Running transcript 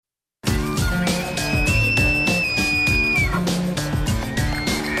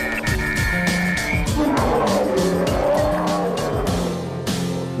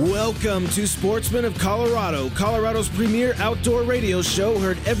Welcome to Sportsman of Colorado, Colorado's premier outdoor radio show,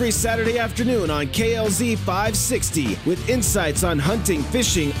 heard every Saturday afternoon on KLZ 560, with insights on hunting,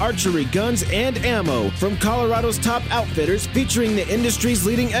 fishing, archery, guns, and ammo from Colorado's top outfitters, featuring the industry's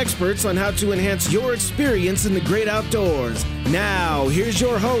leading experts on how to enhance your experience in the great outdoors. Now, here's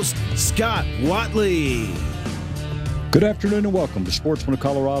your host, Scott Watley. Good afternoon and welcome to Sportsman of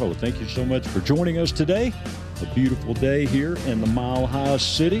Colorado. Thank you so much for joining us today. A beautiful day here in the Mile High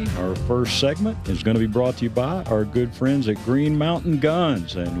City. Our first segment is going to be brought to you by our good friends at Green Mountain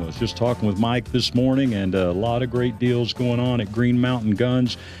Guns. And I was just talking with Mike this morning, and a lot of great deals going on at Green Mountain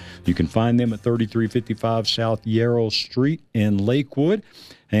Guns. You can find them at 3355 South Yarrow Street in Lakewood.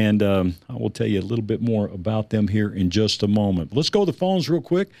 And I will tell you a little bit more about them here in just a moment. Let's go to the phones real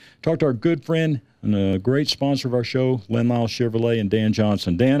quick. Talk to our good friend and a great sponsor of our show, Len Lyle Chevrolet, and Dan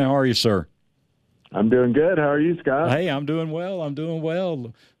Johnson. Dan, how are you, sir? I'm doing good. How are you, Scott? Hey, I'm doing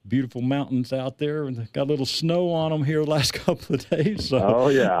well. Beautiful mountains out there, and got a little snow on them here the last couple of days. So, Oh,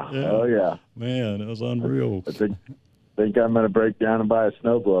 yeah. Man, it was unreal. I think I'm going to break down and buy a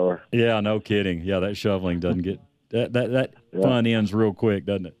snowblower. Yeah, no kidding. Yeah, that shoveling doesn't get that fun ends real quick,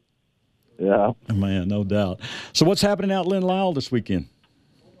 doesn't it? Yeah. Man, no doubt. So what's happening out Len Lyle this weekend?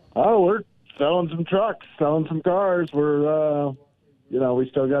 Oh, we're selling some trucks, selling some cars. We're we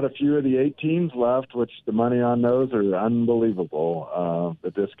still got a few of the 18s left, which the money on those are unbelievable.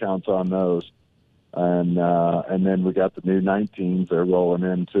 The discounts on those, and then we got the new 19s. They're rolling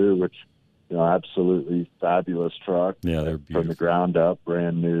in too, which absolutely fabulous truck. Yeah, they're beautiful from the ground up,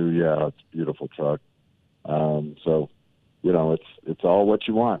 brand new. Yeah, it's a beautiful truck. So it's all what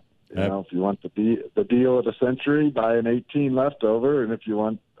you want. If you want the deal of the century, buy an 18 leftover, and if you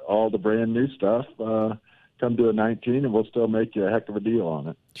want all the brand new stuff, come to a 19, and we'll still make you a heck of a deal on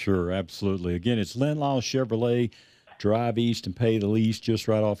it. Sure, absolutely. Again, it's Len Lyle Chevrolet. Drive east and pay the least, just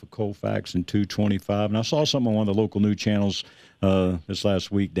right off of Colfax and 225. And I saw something on one of the local news channels this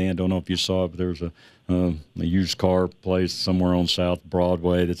last week. Dan, don't know if you saw it, but there's a used car place somewhere on South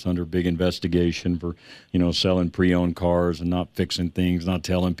Broadway that's under big investigation for, selling pre-owned cars and not fixing things, not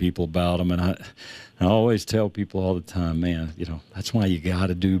telling people about them. And I always tell people all the time, man, that's why you got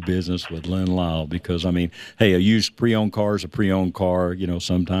to do business with Len Lyle, because, hey, a used pre-owned car is a pre-owned car.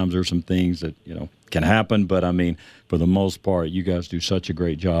 Sometimes there's some things that, can happen, but for the most part, you guys do such a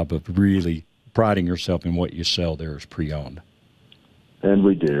great job of really priding yourself in what you sell there is pre-owned. And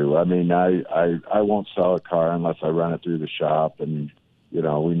we do. I won't sell a car unless I run it through the shop, and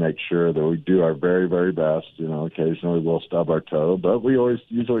we make sure that we do our very, very best. Occasionally we'll stub our toe, but we always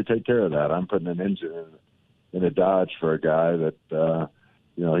usually take care of that. I'm putting an engine in a Dodge for a guy that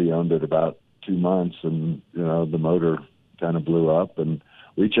he owned it about 2 months, and the motor kind of blew up, and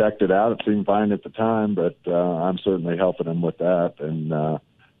we checked it out. It seemed fine at the time, but I'm certainly helping him with that. And,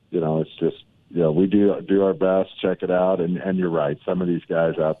 it's just, we do our best, check it out. And you're right. Some of these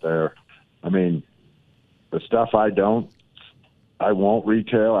guys out there, the stuff I won't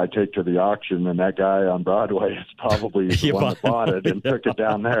retail, I take to the auction, and that guy on Broadway is probably the one that bought it and took it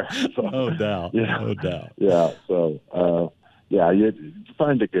down there. So, no doubt. No doubt. Yeah. So, you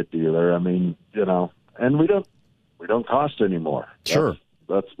find a good dealer. And we don't cost anymore. Sure.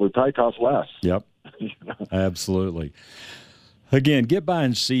 We probably cost less. Yep, absolutely. Again, get by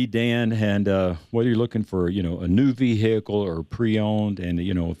and see Dan, and whether you're looking for, a new vehicle or pre-owned, and,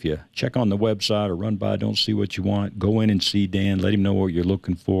 if you check on the website or run by, don't see what you want, go in and see Dan, let him know what you're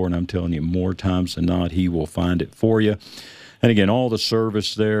looking for, and I'm telling you, more times than not, he will find it for you. And again, all the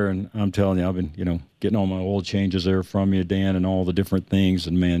service there, and I'm telling you, I've been, getting all my oil changes there from you, Dan, and all the different things.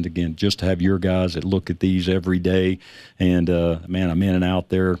 And, man, again, just to have your guys that look at these every day. And, man, I'm in and out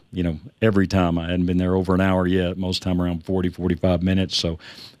there, every time. I hadn't been there over an hour yet, most time around 40, 45 minutes. So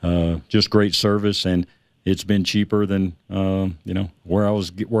just great service, and it's been cheaper than, where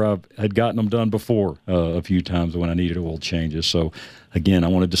I had gotten them done before a few times when I needed oil changes. So, again, I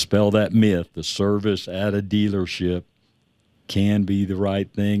want to dispel that myth. The service at a dealership can be the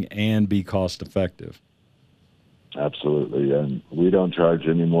right thing and be cost effective. Absolutely. And we don't charge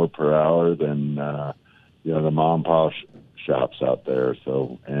any more per hour than the mom and pop shops out there.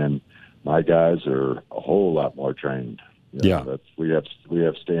 So, and my guys are a whole lot more trained. We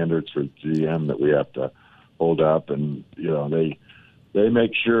have standards for GM that we have to hold up, and they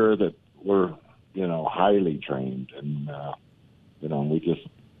make sure that we're highly trained, and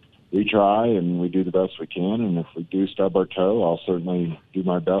we try and we do the best we can, and if we do stub our toe, I'll certainly do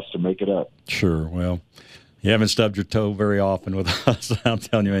my best to make it up. Sure. Well, You haven't stubbed your toe very often with us. I'm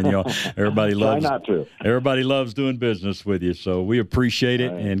telling you, and everybody loves. Try not to. Everybody loves doing business with you, so we appreciate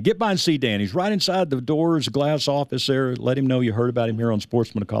it. Right. And get by and see Dan. He's right inside the doors, glass office there. Let him know you heard about him here on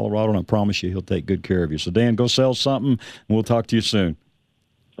Sportsman of Colorado, and I promise you he'll take good care of you. So, Dan, go sell something, and we'll talk to you soon.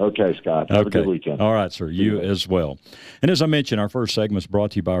 Okay, Scott. Have a good weekend. All right, sir. You as well. And as I mentioned, our first segment is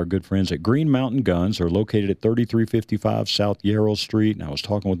brought to you by our good friends at Green Mountain Guns. They're located at 3355 South Yarrow Street. And I was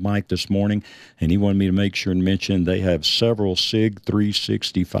talking with Mike this morning, and he wanted me to make sure and mention they have several SIG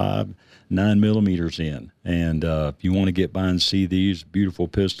 365 9mm in. And if you want to get by and see these, beautiful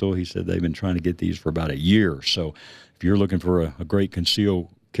pistol, he said they've been trying to get these for about a year. So if you're looking for a great concealed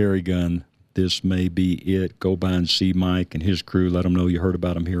carry gun, this may be it. Go by and see Mike and his crew. Let them know you heard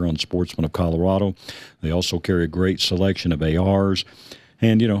about them here on Sportsman of Colorado. They also carry a great selection of ARs.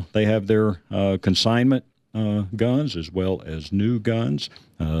 And, they have their consignment guns as well as new guns.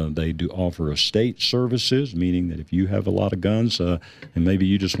 They do offer estate services, meaning that if you have a lot of guns and maybe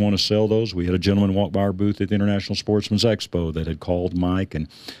you just want to sell those. We had a gentleman walk by our booth at the International Sportsman's Expo that had called Mike and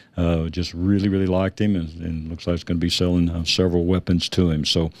just really, really liked him, and looks like it's going to be selling several weapons to him.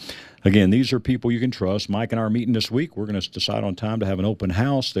 So, again, these are people you can trust. Mike and I are meeting this week. We're going to decide on time to have an open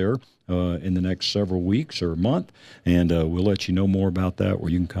house there in the next several weeks or month, and we'll let you know more about that, where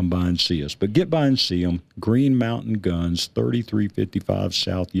you can come by and see us. But get by and see them. Green Mountain Guns, 3355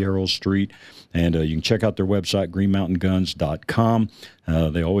 South Yarrow Street, and you can check out their website, greenmountainguns.com.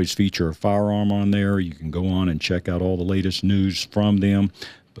 They always feature a firearm on there. You can go on and check out all the latest news from them.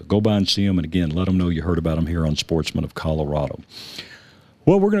 But go by and see them, and again, let them know you heard about them here on Sportsman of Colorado.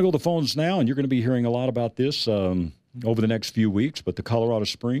 Well, we're going to go to the phones now, and you're going to be hearing a lot about this over the next few weeks, but the Colorado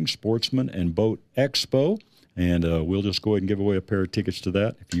Springs Sportsman and Boat Expo, and we'll just go ahead and give away a pair of tickets to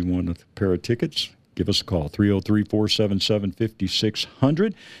that. If you want a pair of tickets, give us a call,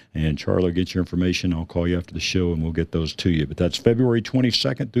 303-477-5600, and Charlie will get your information. I'll call you after the show, and we'll get those to you. But that's February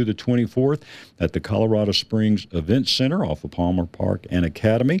 22nd through the 24th at the Colorado Springs Event Center off of Palmer Park and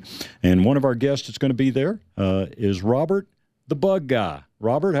Academy, and one of our guests that's going to be there is Robert the Bug Guy.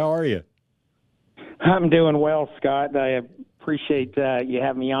 Robert, how are you? I'm doing well, Scott. I appreciate you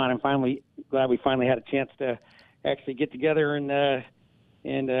having me on. I'm glad we finally had a chance to actually get together and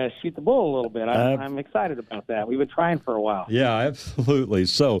shoot the bull a little bit. I'm excited about that. We've been trying for a while. Yeah, absolutely.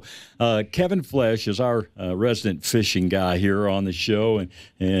 So Kevin Flesh is our resident fishing guy here on the show,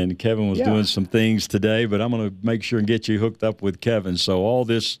 and Kevin was doing some things today, but I'm going to make sure and get you hooked up with Kevin. So all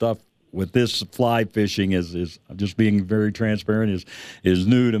this stuff with this fly fishing is just being very transparent is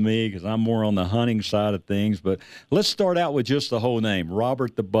new to me, because I'm more on the hunting side of things. But let's start out with just the whole name,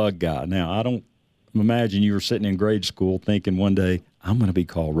 Robert the Bug Guy. Now, I don't imagine you were sitting in grade school thinking one day, I'm going to be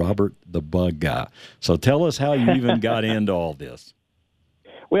called Robert the Bug Guy. So tell us how you even got into all this.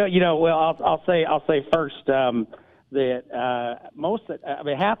 Well, I'll say first that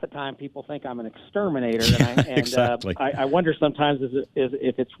half the time people think I'm an exterminator, and exactly. I wonder sometimes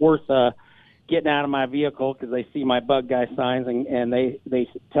if it's worth getting out of my vehicle because they see my Bug Guy signs and they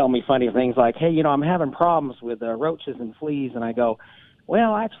tell me funny things like, hey, I'm having problems with roaches and fleas, and I go,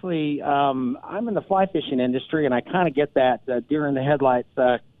 well, actually, I'm in the fly fishing industry, and I kind of get that deer in the headlights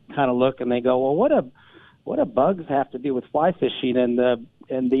kind of look, and they go, well, what do bugs have to do with fly fishing? And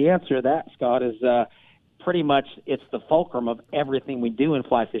the answer to that, Scott, is pretty much it's the fulcrum of everything we do in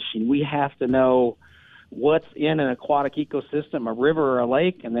fly fishing. We have to know what's in an aquatic ecosystem, a river or a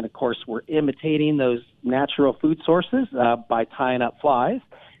lake, and then, of course, we're imitating those natural food sources by tying up flies,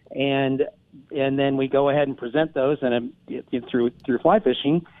 and then we go ahead and present those through fly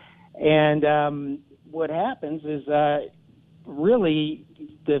fishing. And what happens is really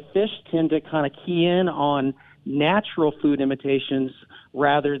the fish tend to kind of key in on natural food imitations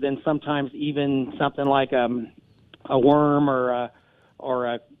rather than sometimes even something like a worm or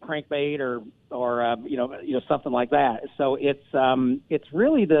a crankbait or something like that. So it's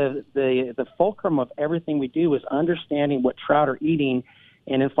really the fulcrum of everything we do is understanding what trout are eating,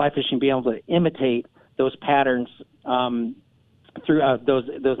 and in fly fishing being able to imitate those patterns through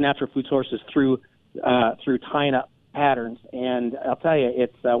those natural food sources through tying up patterns. And I'll tell you,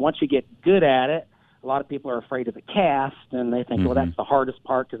 it's once you get good at it, a lot of people are afraid of the cast, and they think, well, that's the hardest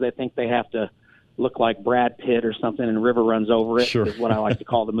part because they think they have to look like Brad Pitt or something and River Runs Over It, is what I like to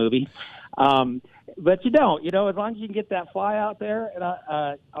call the movie. But you don't, as long as you can get that fly out there. And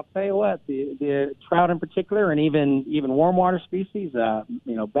I'll tell you what, the trout in particular, and even warm water species,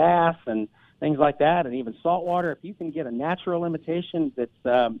 bass and things like that, and even saltwater, if you can get a natural imitation that's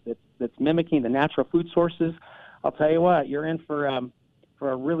mimicking the natural food sources, I'll tell you what, you're in for a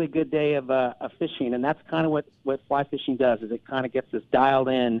really good day of fishing. And that's kind of what fly fishing does, is it kind of gets us dialed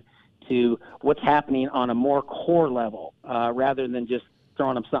in into what's happening on a more core level, rather than just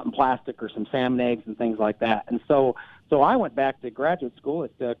throwing them something plastic or some salmon eggs and things like that. And so I went back to graduate school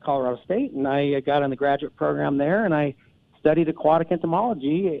at Colorado State, and I got in the graduate program there, and I studied aquatic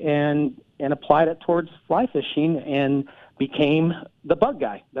entomology and applied it towards fly fishing and became the bug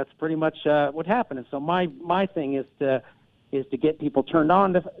guy. That's pretty much what happened. And so my thing is to get people turned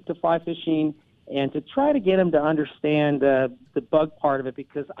on to fly fishing and to try to get them to understand the bug part of it,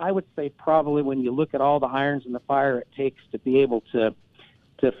 because I would say probably when you look at all the irons in the fire it takes to be able to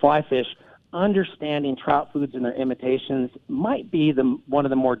fly fish, understanding trout foods and their imitations might be one of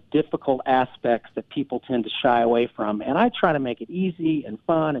the more difficult aspects that people tend to shy away from. And I try to make it easy and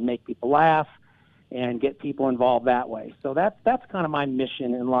fun and make people laugh and get people involved that way. So that's kind of my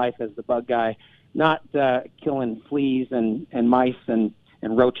mission in life as the bug guy, not killing fleas and mice and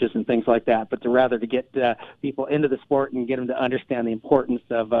roaches and things like that, but to get people into the sport and get them to understand the importance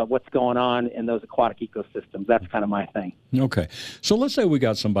of what's going on in those aquatic ecosystems. That's kind of my thing. Okay. So let's say we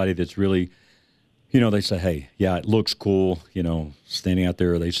got somebody that's really, they say, hey, yeah, it looks cool, standing out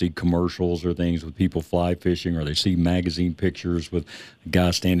there, they see commercials or things with people fly fishing, or they see magazine pictures with a guy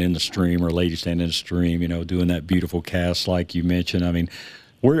standing in the stream or a lady standing in the stream, doing that beautiful cast like you mentioned. I mean,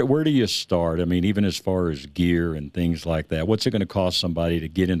 where do you start? I mean, even as far as gear and things like that, what's it going to cost somebody to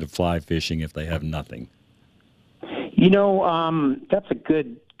get into fly fishing if they have nothing? That's a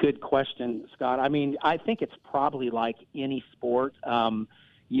good question, Scott. I mean, I think it's probably like any sport.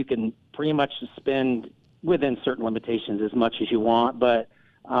 You can pretty much spend within certain limitations as much as you want, but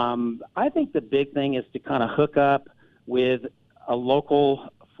I think the big thing is to kind of hook up with a local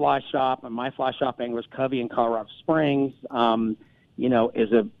fly shop. And my fly shop, Anglers Covey in Colorado Springs,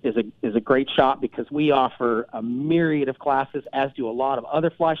 is a great shop because we offer a myriad of classes, as do a lot of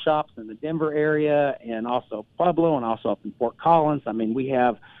other fly shops in the Denver area and also Pueblo and also up in Fort Collins. I mean, we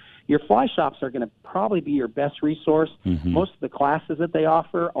have your fly shops are going to probably be your best resource. Mm-hmm. Most of the classes that they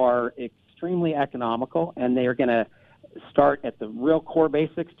offer are extremely economical, and they are going to start at the real core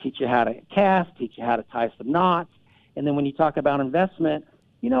basics, teach you how to cast, teach you how to tie some knots. And then when you talk about investment,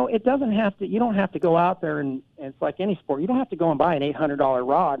 you don't have to go out there and it's like any sport. You don't have to go and buy an $800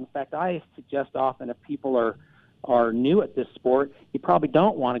 rod. In fact, I suggest often if people are new at this sport, you probably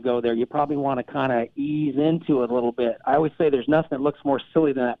don't want to go there. You probably want to kind of ease into it a little bit. I always say there's nothing that looks more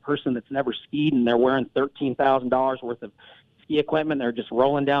silly than that person that's never skied and they're wearing $13,000 worth of ski equipment. They're just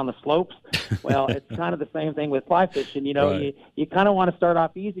rolling down the slopes. Well, it's kind of the same thing with fly fishing. Right. You kind of want to start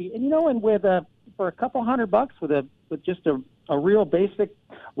off easy, and with for a couple $100 with just a real basic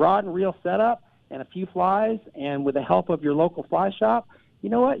rod and reel setup and a few flies, and with the help of your local fly shop, you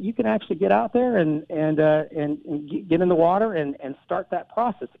know what? You can actually get out there and get in the water and start that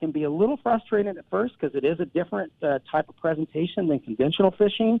process. It can be a little frustrating at first because it is a different type of presentation than conventional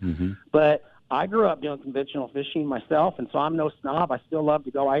fishing. Mm-hmm. But I grew up doing conventional fishing myself, and so I'm no snob. I still love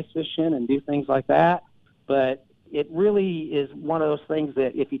to go ice fishing and do things like that. But it really is one of those things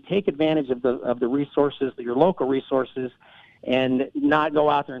that if you take advantage of the resources, your local resources, and not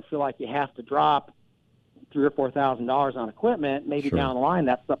go out there and feel like you have to drop $3,000 or $4,000 on equipment, maybe Sure. down the line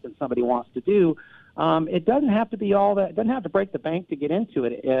that's something somebody wants to do. It doesn't have to be all that. It doesn't have to break the bank to get into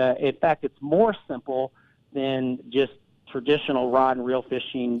it. In fact, it's more simple than just traditional rod and reel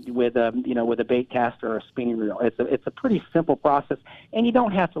fishing with a bait caster or a spinning reel. It's a pretty simple process, and you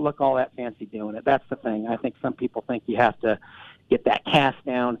don't have to look all that fancy doing it. That's the thing. I think some people think you have to get that cast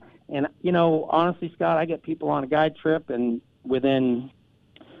down. And honestly, Scott, I get people on a guide trip, and within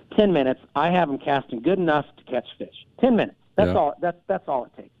 10 minutes, I have them casting good enough to catch fish. 10 minutes. That's all. That's all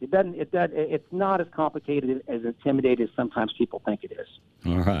it takes. It's not as complicated as intimidating as sometimes people think it is.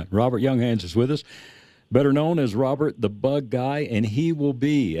 All right, Robert Younghans is with us, better known as Robert the Bug Guy, and he will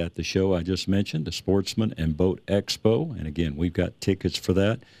be at the show I just mentioned, the Sportsman and Boat Expo. And again, we've got tickets for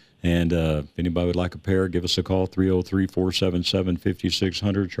that. And if anybody would like a pair, give us a call,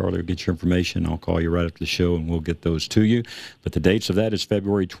 303-477-5600. Charlie will get your information. I'll call you right after the show, and we'll get those to you. But the dates of that is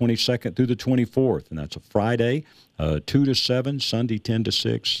February 22nd through the 24th, and that's a Friday, 2 to 7, Sunday 10 to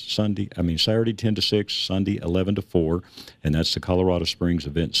 6, Saturday 10 to 6, Sunday 11 to 4, and that's the Colorado Springs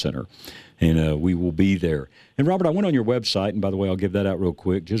Event Center. And we will be there. And, Robert, I went on your website, and by the way, I'll give that out real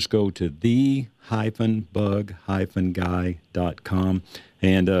quick. Just go to the-bug-guy.com.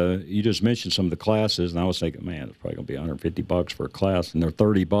 And you just mentioned some of the classes, and I was thinking, man, it's probably going to be $150 for a class, and they're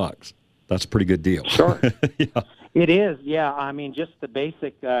 $30. That's a pretty good deal. Sure. Yeah. It is, yeah. I mean, just the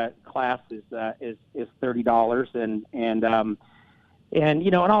basic class is $30, and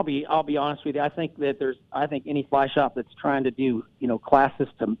I'll be honest with you. I think that any fly shop that's trying to do classes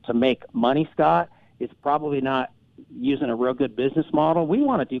to make money, Scott, is probably not using a real good business model. We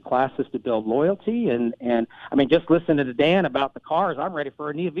want to do classes to build loyalty, and I mean, just listening to Dan about the cars, I'm ready for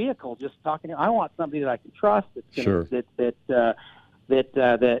a new vehicle. Just talking to, I want somebody that I can trust. That's gonna, Sure.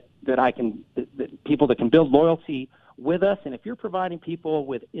 that I can, that people that can build loyalty with us. And if you're providing people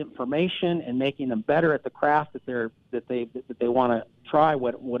with information and making them better at the craft that they want to try,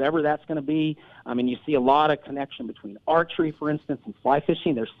 whatever that's going to be. I mean, you see a lot of connection between archery, for instance, and fly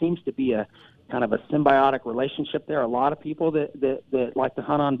fishing. There seems to be a kind of a symbiotic relationship there. A lot of people that like to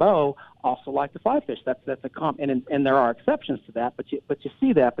hunt on bow also like to fly fish. That's a and there are exceptions to that, but you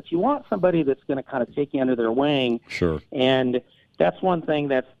see that. But you want somebody that's going to kind of take you under their wing. Sure. And that's one thing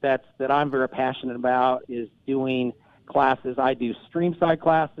that I'm very passionate about, is doing classes. I do streamside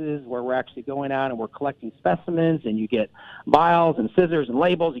classes where we're actually going out and we're collecting specimens, and you get vials and scissors and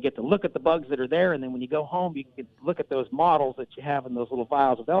labels. You get to look at the bugs that are there, and then when you go home, you can look at those models that you have in those little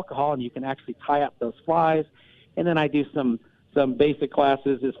vials of alcohol, and you can actually tie up those flies. And then I do some basic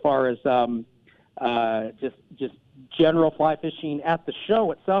classes as far as just general fly fishing at the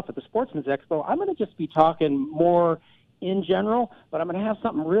show itself, at the Sportsman's Expo. I'm going to just be talking more in general, but I'm going to have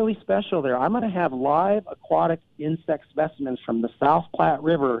something really special there. I'm going to have live aquatic insect specimens from the South Platte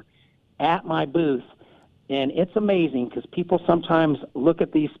River at my booth. And it's amazing because people sometimes look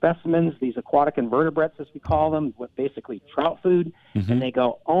at these specimens, these aquatic invertebrates, as we call them, with basically trout food, and they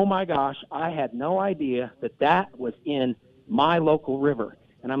go, oh my gosh, I had no idea that was in my local river.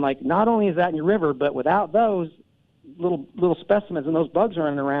 And I'm like, not only is that in your river, but without those little specimens and those bugs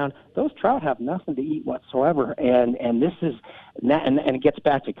running around, those trout have nothing to eat whatsoever. And this is, and it gets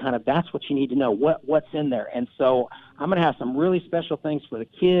back to kind of, that's what you need to know, what's in there. And so I'm going to have some really special things for the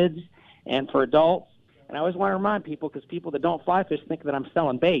kids and for adults. And I always want to remind people, because people that don't fly fish think that I'm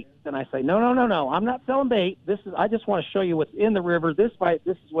selling bait. And I say, no, I'm not selling bait. I just want to show you what's in the river. This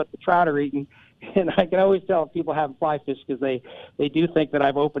is what the trout are eating. And I can always tell if people haven't fly fished, because they do think that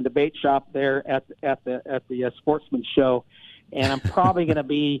I've opened a bait shop there at the Sportsman Show, and I'm probably going to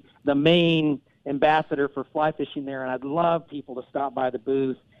be the main ambassador for fly fishing there. And I'd love people to stop by the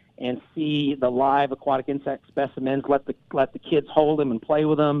booth and see the live aquatic insect specimens. Let the kids hold them and play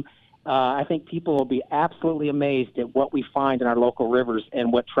with them. I think people will be absolutely amazed at what we find in our local rivers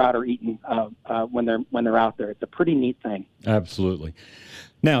and what trout are eating when they're out there. It's a pretty neat thing. Absolutely.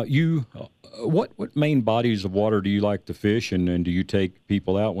 Now, what main bodies of water do you like to fish, and do you take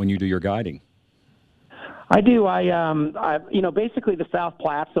people out when you do your guiding? I do. I basically the South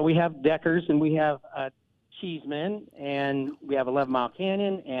Platte. So we have Deckers, and we have Cheeseman, and we have 11 Mile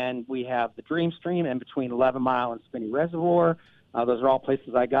Canyon, and we have the Dream Stream, and between 11 Mile and Spinney Reservoir. Those are all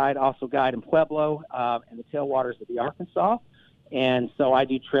places I guide. Also guide in Pueblo and the tailwaters of the Arkansas. And so I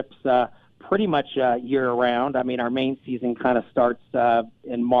do trips pretty much year-round. I mean, our main season kind of starts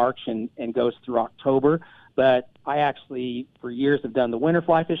in March and goes through October. But I actually, for years, have done the winter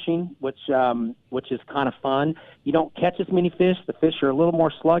fly fishing, which is kind of fun. You don't catch as many fish. The fish are a little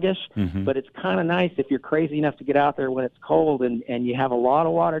more sluggish, but it's kind of nice if you're crazy enough to get out there when it's cold and you have a lot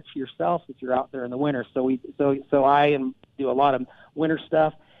of water to yourself if you're out there in the winter. So I do a lot of winter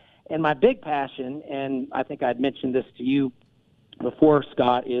stuff. And my big passion, and I think I'd mentioned this to you before,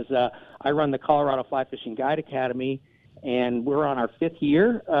 Scott, is I run the Colorado Fly Fishing Guide Academy, and we're on our 5th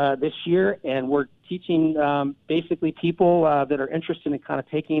year this year, and we're teaching basically people that are interested in kind of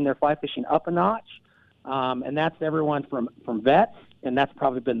taking their fly fishing up a notch, and that's everyone from vets, and that's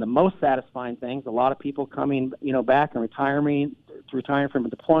probably been the most satisfying things. A lot of people coming, back and retiring from a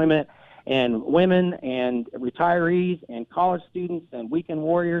deployment, and women and retirees and college students and weekend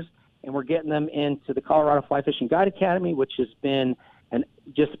warriors, and we're getting them into the Colorado Fly Fishing Guide Academy, which has been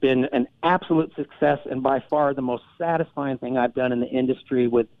just been an absolute success, and by far the most satisfying thing I've done in the industry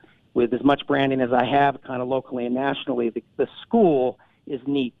with as much branding as I have kind of locally and nationally. The school is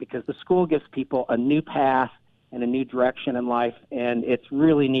neat because the school gives people a new path and a new direction in life, and it's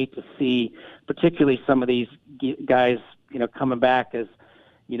really neat to see particularly some of these guys, coming back as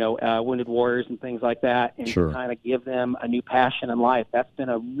wounded warriors and things like that, and Sure. kind of give them a new passion in life. That's been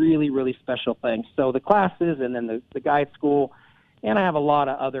a really, really special thing. So the classes and then the guide school, and I have a lot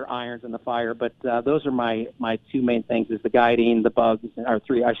of other irons in the fire, but those are my two main things: is the guiding, the bugs, or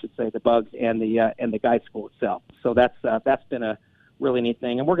three, I should say, the bugs and the guide school itself. So that's been a really neat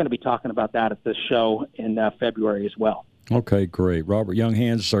thing, and we're going to be talking about that at the show in February as well. Okay, great. Robert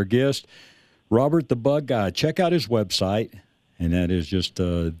Younghans is our guest. Robert the Bug Guy. Check out his website, and that is just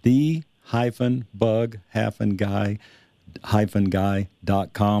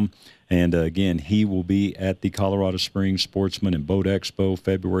the-bug-guy-guy.com. And again, he will be at the Colorado Springs Sportsman and Boat Expo,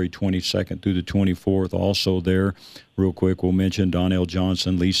 February 22nd through the 24th. Also there, real quick, we'll mention Donnell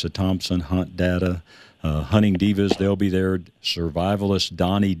Johnson, Lisa Thompson, Hunt Data, Hunting Divas, they'll be there. Survivalist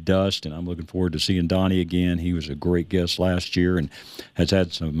Donnie Dust, and I'm looking forward to seeing Donnie again. He was a great guest last year and has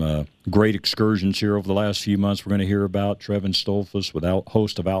had some great excursions here over the last few months. We're going to hear about Trevin Stolfus,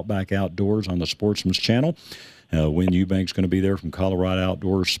 host of Outback Outdoors on the Sportsman's Channel. Wynn Eubank's going to be there from Colorado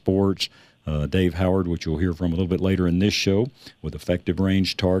Outdoor Sports. Dave Howard, which you'll hear from a little bit later in this show, with Effective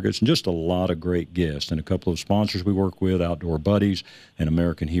Range Targets, and just a lot of great guests. And a couple of sponsors we work with, Outdoor Buddies and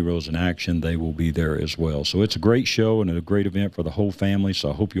American Heroes in Action, they will be there as well. So it's a great show and a great event for the whole family,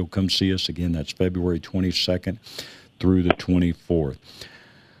 so I hope you'll come see us. Again, that's February 22nd through the 24th.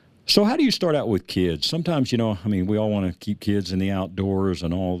 So how do you start out with kids? Sometimes, we all want to keep kids in the outdoors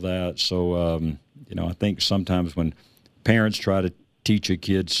and all that. So, I think sometimes when parents try to teach a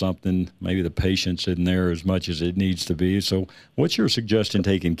kid something, maybe the patience isn't there as much as it needs to be. So what's your suggestion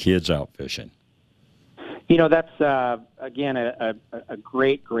taking kids out fishing? That's, again, a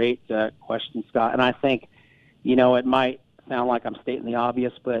great question, Scott. And I think, it might sound like I'm stating the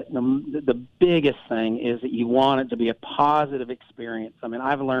obvious, but the biggest thing is that you want it to be a positive experience. I mean,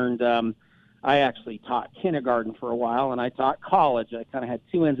 I've learned I actually taught kindergarten for a while, and I taught college. I kind of had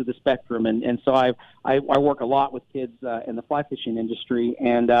two ends of the spectrum, and so I work a lot with kids in the fly fishing industry,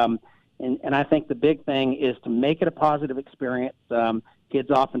 and I think the big thing is to make it a positive experience. Kids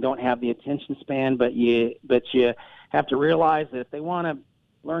often don't have the attention span, but you have to realize that if they want to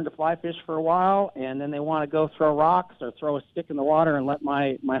learn to fly fish for a while, and then they want to go throw rocks or throw a stick in the water and let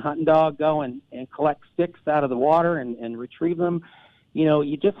my hunting dog go and collect sticks out of the water and retrieve them,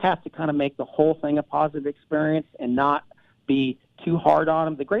 you just have to kind of make the whole thing a positive experience and not be too hard on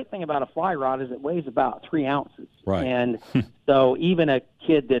them. The great thing about a fly rod is it weighs about 3 ounces. Right. And so even a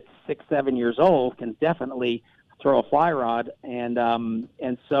kid that's 6, 7 years old can definitely throw a fly rod. And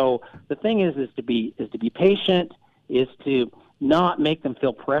so the thing is to be patient, is to not make them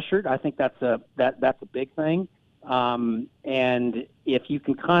feel pressured. I think that's a big thing. And if you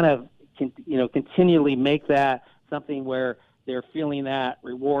can kind of, continually make that something where they're feeling that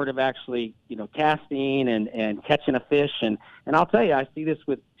reward of actually, casting and catching a fish. And I'll tell you, I see this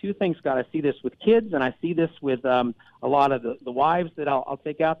with two things, Scott. I see this with kids, and I see this with a lot of the wives that I'll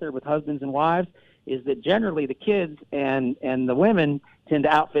take out there with husbands and wives, is that generally the kids and the women tend to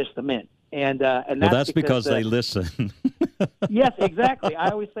outfish the men. And that's because they listen. Yes, exactly. I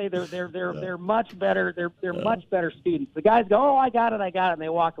always say they're much better. They're much better students. The guys go, "Oh, I got it," and they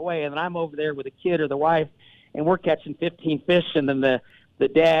walk away, and then I'm over there with a kid or the wife, and we're catching 15 fish, and then the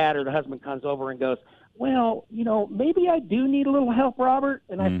dad or the husband comes over and goes, "Well, maybe I do need a little help, Robert."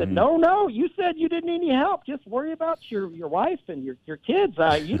 And I said, No, you said you didn't need any help. Just worry about your wife and your kids.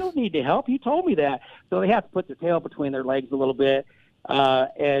 You don't need to help. You told me that. So they have to put their tail between their legs a little bit.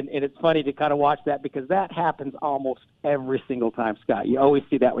 And it's funny to kind of watch that, because that happens almost every single time, Scott. You always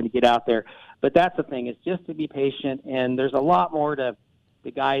see that when you get out there. But that's the thing, is just to be patient, and there's a lot more to the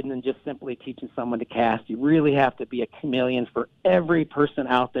guiding than just simply teaching someone to cast. You really have to be a chameleon for every person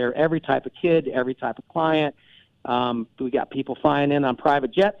out there, every type of kid, every type of client. We got people flying in on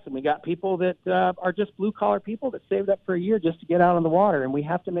private jets, and we got people that are just blue-collar people that saved up for a year just to get out on the water. And we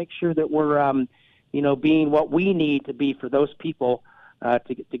have to make sure that we're, being what we need to be for those people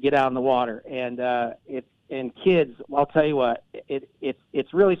to get out on the water. And kids, I'll tell you what,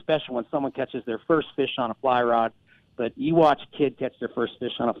 it's really special when someone catches their first fish on a fly rod. But you watch a kid catch their first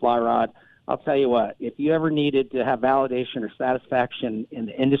fish on a fly rod, I'll tell you what, if you ever needed to have validation or satisfaction in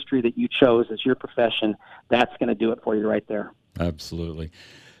the industry that you chose as your profession, that's going to do it for you right there. Absolutely.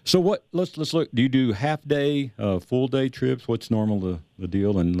 So let's look, do you do half day, full day trips? What's normal the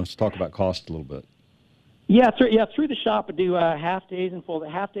deal? And let's talk about cost a little bit. Yeah, through the shop I do half days and full.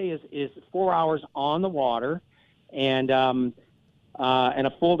 Half day is 4 hours on the water, and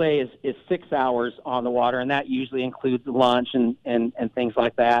a full day is 6 hours on the water, and that usually includes lunch and things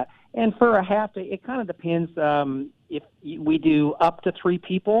like that. And for a half day, it kind of depends. If we do up to 3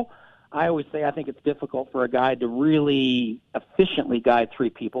 people, I always say I think it's difficult for a guide to really efficiently guide 3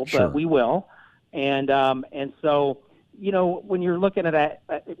 people, Sure. but we will. And so, when you're looking at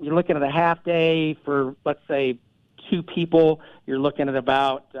a half day for, let's say, 2 people, you're looking at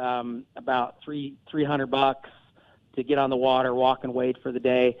about $300 to get on the water, walk and wade for the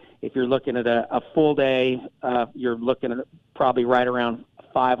day. If you're looking at a full day, you're looking at probably right around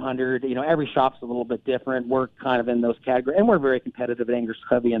 500. Every shop's a little bit different. We're kind of in those categories, and we're very competitive at Anglers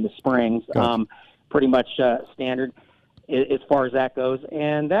Covey in the Springs. Gotcha. Pretty much standard as far as that goes,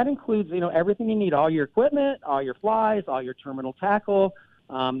 and that includes everything you need, all your equipment, all your flies, all your terminal tackle.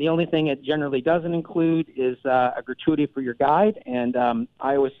 The only thing it generally doesn't include is a gratuity for your guide, and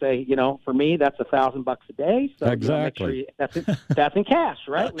I always say, for me, that's $1,000 a day. So exactly, that's in cash,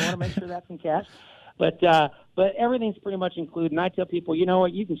 right? We want to make sure that's in cash. But everything's pretty much included. And I tell people, you know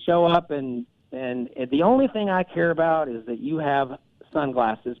what, you can show up, and the only thing I care about is that you have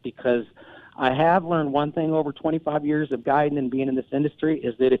sunglasses, because I have learned one thing over 25 years of guiding and being in this industry,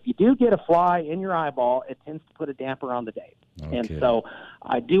 is that if you do get a fly in your eyeball, it tends to put a damper on the day. Okay. And so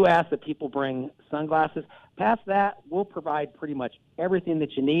I do ask that people bring sunglasses. Past that, we'll provide pretty much everything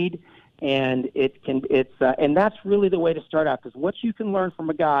that you need. And and that's really the way to start out, because what you can learn from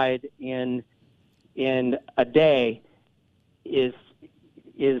a guide in a day is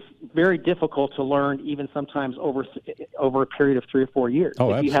very difficult to learn, even sometimes over a period of 3 or 4 years. Oh,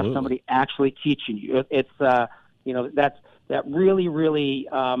 if absolutely. You have somebody actually teaching you, it's that really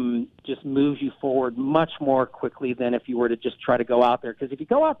just moves you forward much more quickly than if you were to just try to go out there. Because if you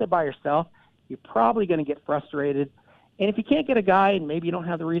go out there by yourself, you're probably going to get frustrated. And if you can't get a guide, and maybe you don't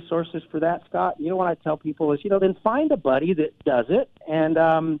have the resources for that, Scott, you know what I tell people is, then find a buddy that does it. And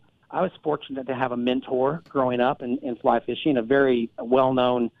I was fortunate to have a mentor growing up in fly fishing, a very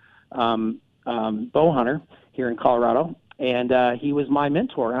well-known bow hunter here in Colorado. And he was my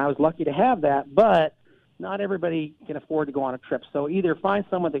mentor, and I was lucky to have that. But not everybody can afford to go on a trip. So either find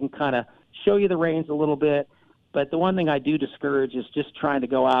someone that can kind of show you the reins a little bit. But the one thing I do discourage is just trying to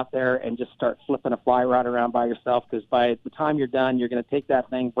go out there and just start flipping a fly rod around by yourself, because by the time you're done, you're going to take that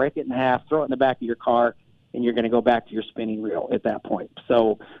thing, break it in half, throw it in the back of your car, and you're going to go back to your spinning reel at that point.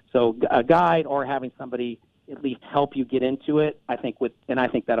 So a guide or having somebody at least help you get into it, I think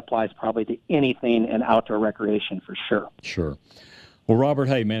that applies probably to anything in outdoor recreation for sure. Sure. Well, Robert,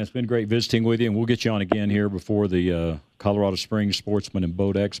 hey, man, it's been great visiting with you, and we'll get you on again here before the Colorado Springs Sportsman and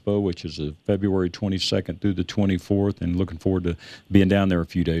Boat Expo, which is February 22nd through the 24th, and looking forward to being down there a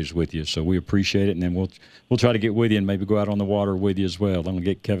few days with you. So we appreciate it, and then we'll try to get with you and maybe go out on the water with you as well. I'm going to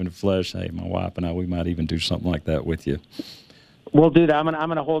get Kevin Flesh. Hey, my wife and I, we might even do something like that with you. We'll do that. I'm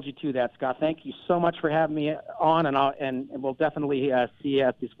going to hold you to that, Scott. Thank you so much for having me on, and we'll definitely see you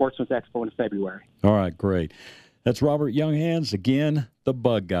at the Sportsman's Expo in February. All right, great. That's Robert Younghands, again, the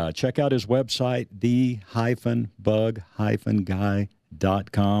Bug Guy. Check out his website,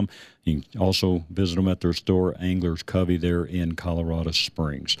 the-bug-guy.com. You can also visit them at their store, Angler's Covey, there in Colorado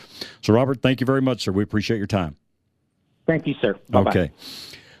Springs. So, Robert, thank you very much, sir. We appreciate your time. Thank you, sir. Bye-bye. Okay.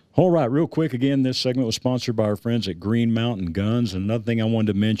 All right, real quick, again, this segment was sponsored by our friends at Green Mountain Guns. And another thing I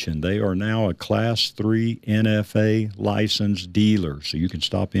wanted to mention, they are now a Class 3 NFA licensed dealer. So you can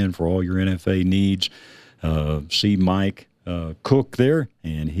stop in for all your NFA needs. See Mike Cook there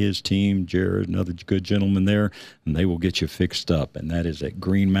and his team, Jared, another good gentleman there, and they will get you fixed up. And that is at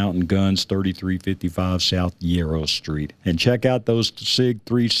Green Mountain Guns, 3355 South Yarrow Street. And check out those SIG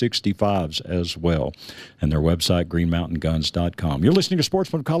 365s as well. And their website, greenmountainguns.com. You're listening to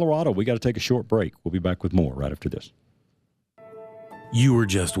Sportsman of Colorado. We got to take a short break. We'll be back with more right after this. You were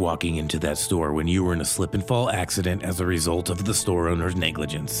just walking into that store when you were in a slip and fall accident as a result of the store owner's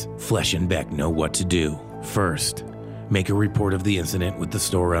negligence. Flesh and Beck know what to do. First, make a report of the incident with the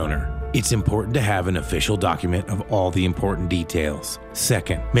store owner. It's important to have an official document of all the important details.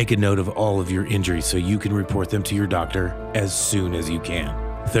 Second, make a note of all of your injuries so you can report them to your doctor as soon as you can.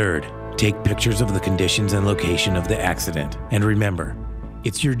 Third, take pictures of the conditions and location of the accident. And remember,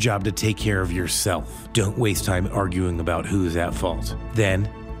 it's your job to take care of yourself. Don't waste time arguing about who's at fault. Then,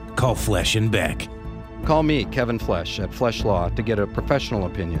 call Flesh and Beck. Call me, Kevin Flesh, at Flesh Law to get a professional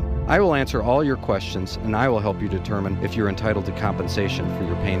opinion. I will answer all your questions, and I will help you determine if you're entitled to compensation for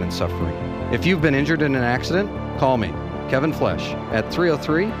your pain and suffering. If you've been injured in an accident, call me, Kevin Flesh, at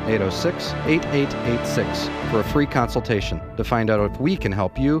 303-806-8886 for a free consultation to find out if we can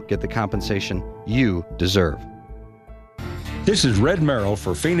help you get the compensation you deserve. This is Red Merrill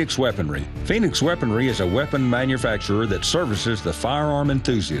for Phoenix Weaponry. Phoenix Weaponry is a weapon manufacturer that services the firearm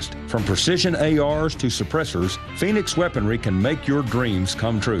enthusiast. From precision ARs to suppressors, Phoenix Weaponry can make your dreams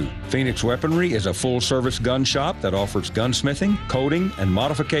come true. Phoenix Weaponry is a full-service gun shop that offers gunsmithing, coating, and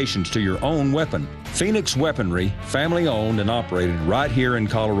modifications to your own weapon. Phoenix Weaponry, family-owned and operated right here in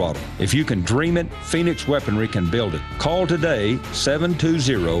Colorado. If you can dream it, Phoenix Weaponry can build it. Call today,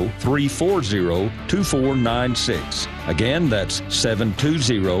 720-340-2496. Again, that's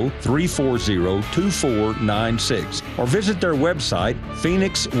 720-340-2496. Or visit their website,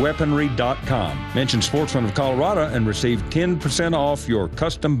 phoenixweaponry.com. Mention Sportsman of Colorado and receive 10% off your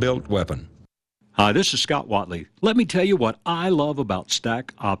custom-built weapon. Hi, this is Scott Watley. Let me tell you what I love about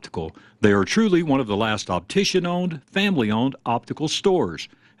Stack Optical. They are truly one of the last optician-owned, family-owned optical stores.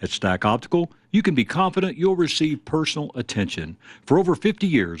 At Stack Optical, you can be confident you'll receive personal attention. For over 50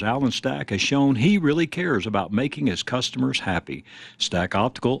 years, Alan Stack has shown he really cares about making his customers happy. Stack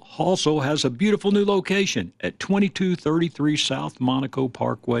Optical also has a beautiful new location at 2233 South Monaco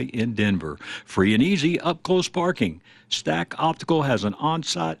Parkway in Denver. Free and easy up-close parking. Stack Optical has an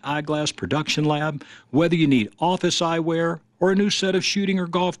on-site eyeglass production lab. Whether you need office eyewear or a new set of shooting or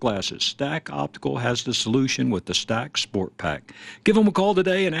golf glasses, Stack Optical has the solution with the Stack Sport Pack. Give them a call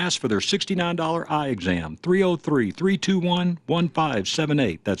today and ask for their $69 eye exam.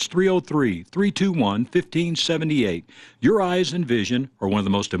 303-321-1578. That's 303-321-1578. Your eyes and vision are one of the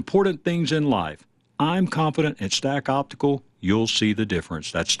most important things in life. I'm confident at Stack Optical you'll see the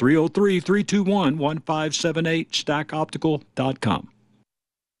difference. That's 303-321-1578, stackoptical.com.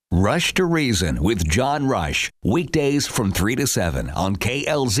 Rush to Reason with John Rush, weekdays from 3 to 7 on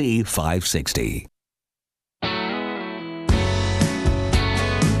KLZ 560.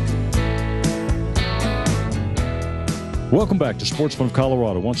 Welcome back to Sportsman of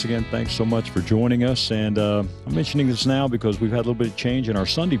Colorado. Once again, thanks so much for joining us. And I'm mentioning this now because we've had a little bit of change in our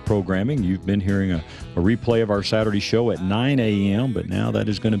Sunday programming. You've been hearing a replay of our Saturday show at 9 a.m., but now that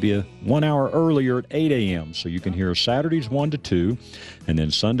is going to be a 1 hour earlier at 8 a.m. So you can hear Saturdays 1 to 2, and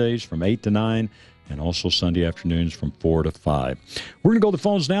then Sundays from 8 to 9, and also Sunday afternoons from 4 to 5. We're going to go to the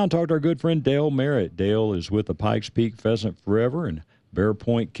phones now and talk to our good friend Dale Merritt. Dale is with the Pikes Peak Pheasant Forever and Bear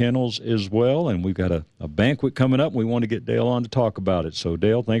Point Kennels as well, and we've got a banquet coming up, and we want to get Dale on to talk about it. So,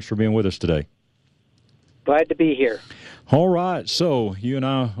 Dale, thanks for being with us today. Glad to be here. All right, so you and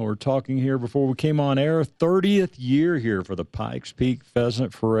I were talking here before we came on air, 30th year here for the Pikes Peak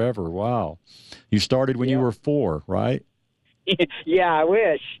Pheasant Forever. Wow. You started when you were 4, right? Yeah, I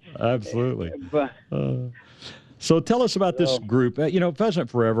wish. Absolutely. So tell us about this group. Pheasant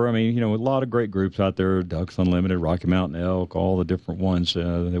Forever, I mean, a lot of great groups out there, Ducks Unlimited, Rocky Mountain Elk, all the different ones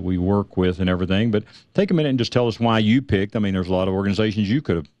that we work with and everything. But take a minute and just tell us why you picked. I mean, there's a lot of organizations you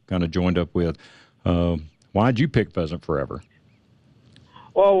could have kind of joined up with. Why did you pick Pheasant Forever?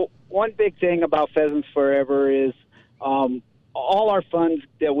 Well, one big thing about Pheasants Forever is all our funds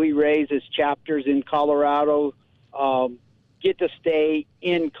that we raise as chapters in Colorado get to stay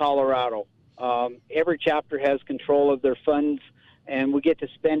in Colorado. Every chapter has control of their funds, and we get to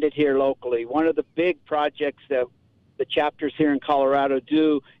spend it here locally. One of the big projects that the chapters here in Colorado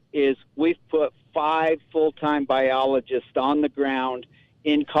do is we've put 5 full-time biologists on the ground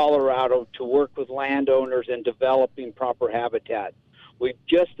in Colorado to work with landowners in developing proper habitat. We've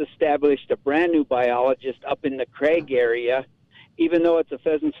just established a brand-new biologist up in the Craig area. Even though it's a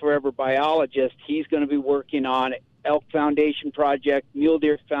Pheasants Forever biologist, he's going to be working on Elk Foundation project, Mule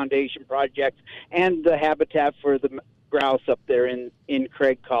Deer Foundation project, and the habitat for the grouse up there in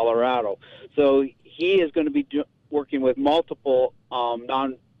Craig, Colorado. So he is going to be working with multiple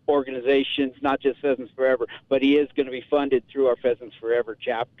non-organizations, not just Pheasants Forever, but he is going to be funded through our Pheasants Forever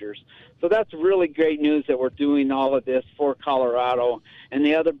chapters. So that's really great news that we're doing all of this for Colorado. And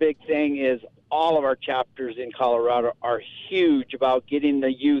the other big thing is all of our chapters in Colorado are huge about getting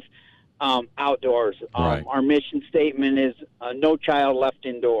the youth outdoors. Right. Our mission statement is no child left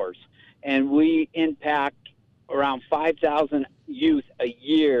indoors. And we impact around 5,000 youth a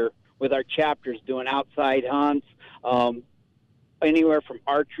year with our chapters doing outside hunts, anywhere from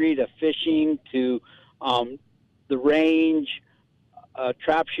archery to fishing to the range,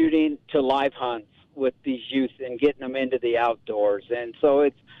 trap shooting to live hunts with these youth and getting them into the outdoors. And so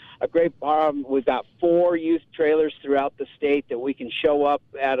it's a great problem. We've got 4 youth trailers throughout the state that we can show up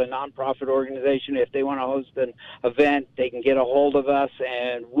at a nonprofit organization. If they want to host an event, they can get a hold of us,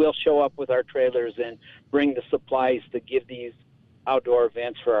 and we'll show up with our trailers and bring the supplies to give these outdoor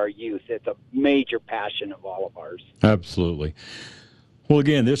events for our youth. It's a major passion of all of ours. Absolutely. Well,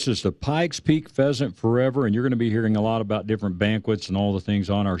 again, this is the Pikes Peak Pheasant Forever, and you're going to be hearing a lot about different banquets and all the things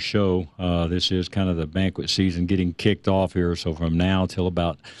on our show. This is kind of the banquet season getting kicked off here, so from now till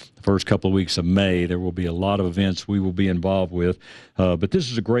about the first couple of weeks of May, there will be a lot of events we will be involved with. But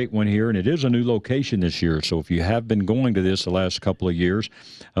this is a great one here, and it is a new location this year, so if you have been going to this the last couple of years,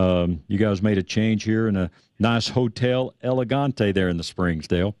 you guys made a change here in a nice Hotel Elegante there in the Springs,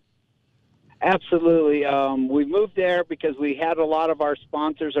 Dale. Absolutely. We moved there because we had a lot of our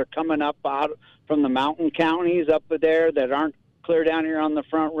sponsors are coming up out from the mountain counties up there that aren't clear down here on the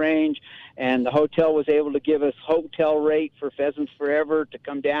Front Range, and the hotel was able to give us hotel rate for Pheasants Forever to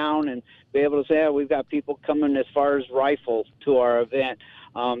come down and be able to say, we've got people coming as far as Rifle to our event.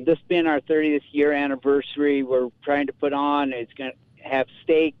 This being our 30th year anniversary, we're trying to put on, it's going to have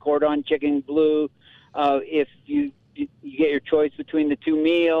steak, cordon chicken bleu. If you get your choice between the 2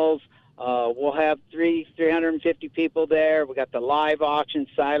 meals, We'll have 350 people there. We got the live auction,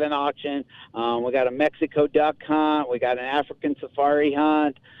 silent auction. We got a Mexico duck hunt. We got an African safari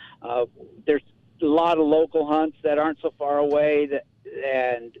hunt. There's a lot of local hunts that aren't so far away,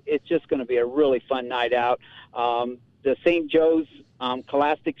 and it's just going to be a really fun night out. The St. Joe's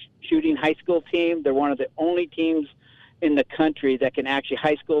Scholastic Shooting High School team, they're one of the only teams in the country that can actually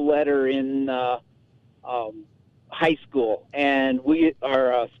high school letter in high school, and we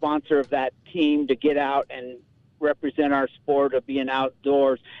are a sponsor of that team to get out and represent our sport of being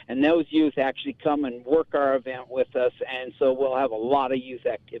outdoors, and those youth actually come and work our event with us, and so we'll have a lot of youth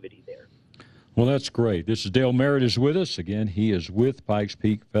activity there. Well, that's great. This is Dale Merritt is with us. Again, he is with Pikes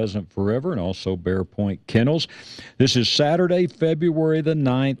Peak Pheasant Forever and also Bear Point Kennels. This is Saturday, February the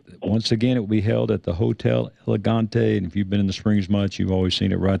 9th. Once again, it will be held at the Hotel Elegante. And if you've been in the Springs much, you've always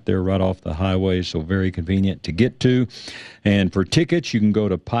seen it right there, right off the highway, so very convenient to get to. And for tickets, you can go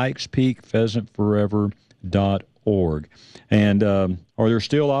to pikespeakpheasantforever.org. And are there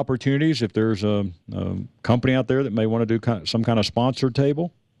still opportunities if there's a company out there that may want to do some kind of sponsor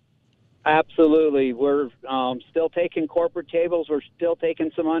table? Absolutely. We're still taking corporate tables. We're still taking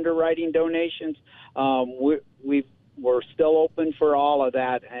some underwriting donations. We're still open for all of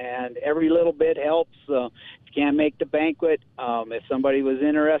that, and every little bit helps. If you can't make the banquet, if somebody was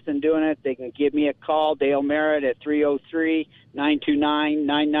interested in doing it, they can give me a call, Dale Merritt, at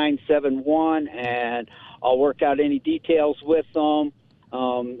 303-929-9971, and I'll work out any details with them.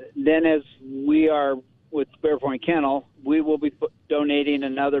 Then as we are with Bear Point Kennel, we will be donating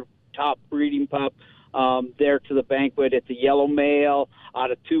another top breeding pup there to the banquet. It's a yellow male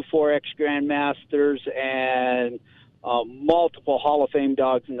out of 2 4X Grandmasters and multiple Hall of Fame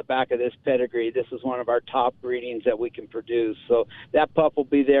dogs in the back of this pedigree. This is one of our top breedings that we can produce. So that pup will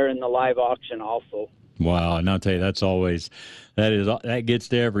be there in the live auction also. Wow, and I'll tell you, that gets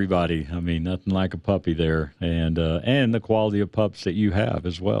to everybody. I mean, nothing like a puppy there, and the quality of pups that you have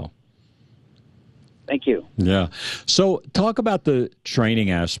as well. Thank you. Yeah. So talk about the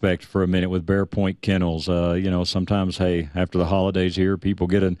training aspect for a minute with Bear Point Kennels. Sometimes, hey, after the holidays here, people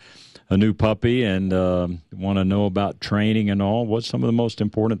get a new puppy and want to know about training and all. What's some of the most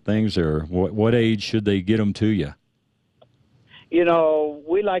important things there? What age should they get them to you? You know,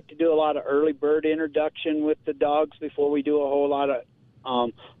 we like to do a lot of early bird introduction with the dogs before we do a whole lot of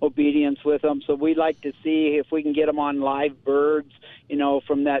obedience with them. So we like to see if we can get them on live birds,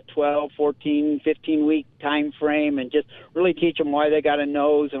 from that 12, 14, 15-week time frame, and just really teach them why they got a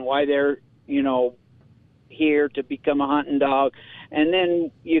nose and why they're, here to become a hunting dog. And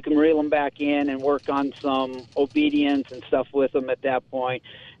then you can reel them back in and work on some obedience and stuff with them at that point.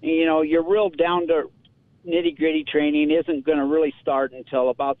 Your real down to nitty-gritty training isn't going to really start until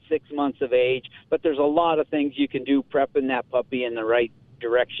about 6 months of age, but there's a lot of things you can do prepping that puppy in the right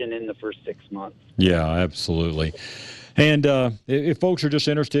direction in the first 6 months. Yeah, absolutely. And if folks are just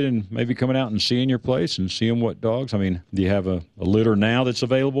interested in maybe coming out and seeing your place and seeing what dogs, I mean, do you have a litter now that's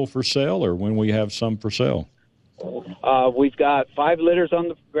available for sale, or when we have some for sale? We've got 5 litters on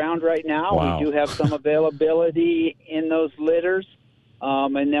the ground right now. Wow. We do have some availability in those litters.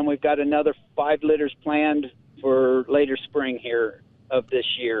 And then we've got another 5 litters planned for later spring here of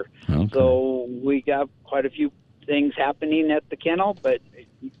this year. Okay. So we got quite a few things happening at the kennel, but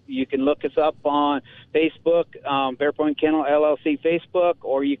you can look us up on Facebook, Bear Point Kennel LLC Facebook,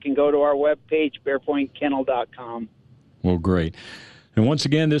 or you can go to our webpage, bearpointkennel.com. Well, great. And once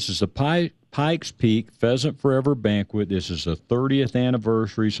again, this is the Pikes Peak Pheasant Forever Banquet. This is the 30th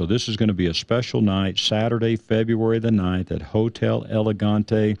anniversary, so this is going to be a special night, Saturday, February the 9th at Hotel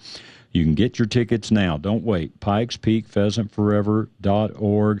Elegante. You can get your tickets now. Don't wait.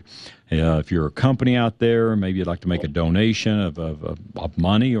 pikespeakpheasantforever.org. If you're a company out there, maybe you'd like to make a donation of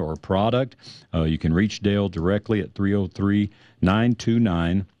money or a product, you can reach Dale directly at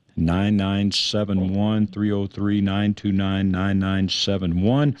 303-929-9971,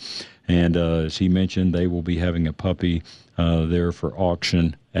 303-929-9971. And as he mentioned, they will be having a puppy there for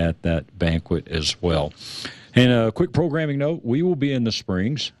auction at that banquet as well. And a quick programming note, we will be in the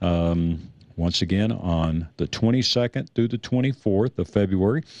Springs once again on the 22nd through the 24th of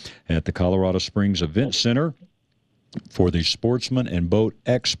February at the Colorado Springs Event Center for the Sportsman and Boat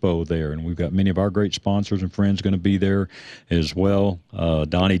Expo there. And we've got many of our great sponsors and friends going to be there as well.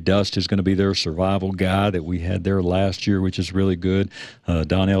 Donnie Dust is going to be there, survival guy that we had there last year, which is really good.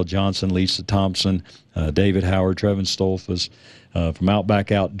 Donnell Johnson, Lisa Thompson, David Howard, Trevin Stolfus from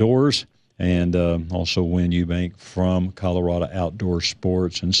Outback Outdoors. and also Win Eubank from Colorado Outdoor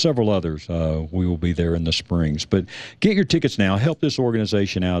Sports, and several others. We will be there in the Springs. But get your tickets now. Help this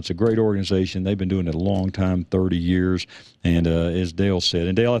organization out. It's a great organization. They've been doing it a long time, 30 years. And as Dale said,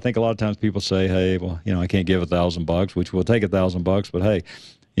 and Dale, I think a lot of times people say, hey, well, I can't give $1,000, which we'll take $1,000, but hey,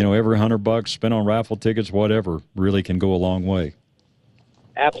 every $100 spent on raffle tickets, whatever, really can go a long way.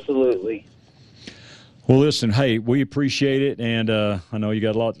 Absolutely. Well, listen, hey, we appreciate it, and I know you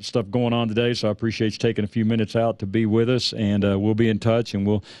got a lot of stuff going on today, so I appreciate you taking a few minutes out to be with us, and we'll be in touch, and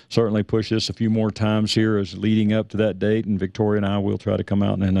we'll certainly push this a few more times here as leading up to that date, and Victoria and I will try to come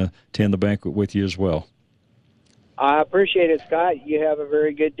out and attend the banquet with you as well. I appreciate it, Scott. You have a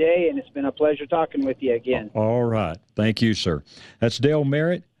very good day, and it's been a pleasure talking with you again. All right. Thank you, sir. That's Dale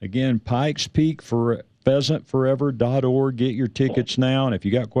Merritt. Again, Pikes Peak for pheasantforever.org. Get your tickets now. And if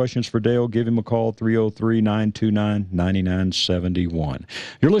you got questions for Dale, give him a call, 303-929-9971.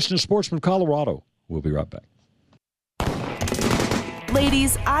 You're listening to Sportsman Colorado. We'll be right back.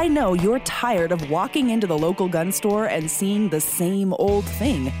 Ladies, I know you're tired of walking into the local gun store and seeing the same old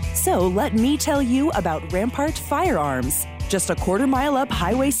thing. So let me tell you about Rampart Firearms. Just a quarter-mile up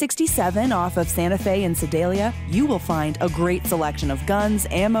Highway 67 off of Santa Fe and Sedalia, you will find a great selection of guns,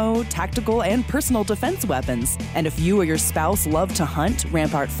 ammo, tactical, and personal defense weapons. And if you or your spouse love to hunt,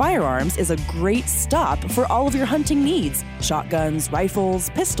 Rampart Firearms is a great stop for all of your hunting needs. Shotguns, rifles,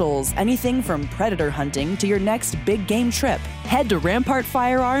 pistols, anything from predator hunting to your next big game trip. Head to Rampart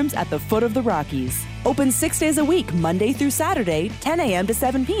Firearms at the foot of the Rockies. Open 6 days a week, Monday through Saturday, 10 a.m. to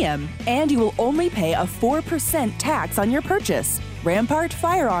 7 p.m. And you will only pay a 4% tax on your purchase.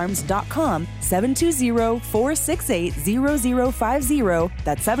 RampartFirearms.com, 720-468-0050.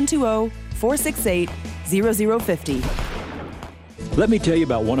 That's 720-468-0050. Let me tell you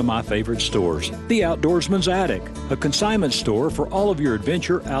about one of my favorite stores, The Outdoorsman's Attic, a consignment store for all of your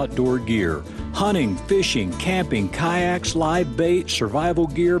adventure outdoor gear. Hunting, fishing, camping, kayaks, live bait, survival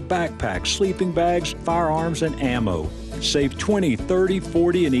gear, backpacks, sleeping bags, firearms, and ammo. Save 20, 30,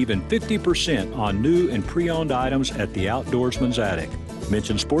 40, and even 50% on new and pre-owned items at The Outdoorsman's Attic.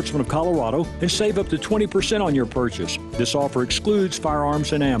 Mention Sportsman of Colorado and save up to 20% on your purchase. This offer excludes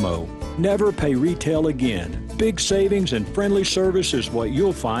firearms and ammo. Never pay retail again. Big savings and friendly service is what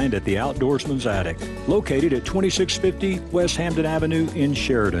you'll find at the Outdoorsman's Attic, located at 2650 West Hampton Avenue in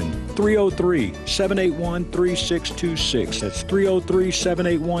Sheridan. 303-781-3626. That's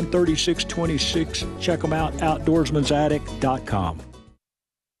 303-781-3626. Check them out, outdoorsmansattic.com.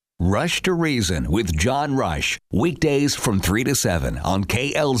 Rush to Reason with John Rush. Weekdays from 3 to 7 on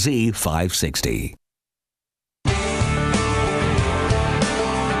KLZ 560.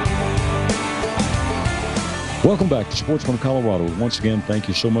 Welcome back to Sportsman of Colorado. Once again, thank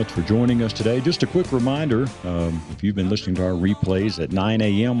you so much for joining us today. Just a quick reminder, if you've been listening to our replays at 9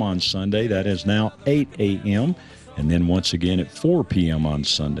 a.m. on Sunday, that is now 8 a.m., and then once again at 4 p.m. on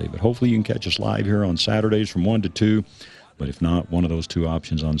Sunday. But hopefully you can catch us live here on Saturdays from 1 to 2. But if not, one of those two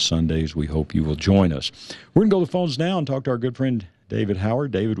options on Sundays, we hope you will join us. We're going to go to the phones now and talk to our good friend David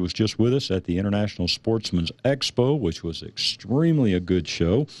Howard. David was just with us at the International Sportsman's Expo, which was extremely a good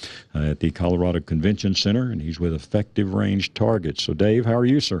show at the Colorado Convention Center, and he's with Effective Range Targets. So, Dave, how are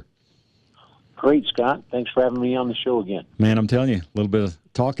you, sir? Great, Scott. Thanks for having me on the show again. Man, I'm telling you, a little bit of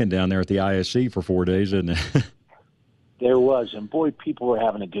talking down there at the ISC for 4 days, isn't it? There was, and boy, people were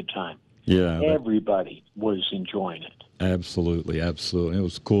having a good time. Yeah. Everybody was enjoying it. Absolutely, absolutely. It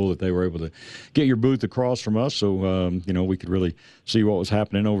was cool that they were able to get your booth across from us, so we could really see what was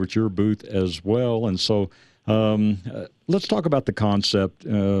happening over at your booth as well. And so, let's talk about the concept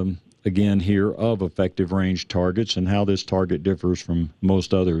again here of Effective Range Targets and how this target differs from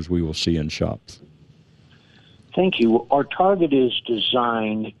most others we will see in shops. Thank you. Our target is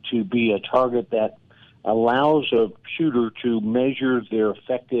designed to be a target that allows a shooter to measure their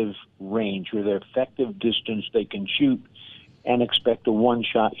effective range or their effective distance they can shoot and expect a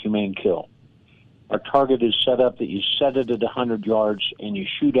one-shot humane kill. Our target is set up that you set it at 100 yards and you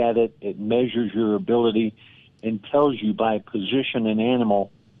shoot at it. It measures your ability and tells you by position and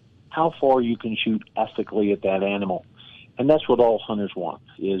animal how far you can shoot ethically at that animal. And that's what all hunters want,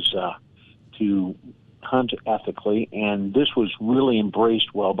 is to hunt ethically. And this was really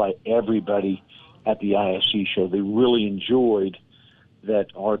embraced well by everybody at the ISC show. They really enjoyed that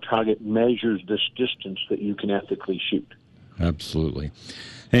our target measures this distance that you can ethically shoot. Absolutely.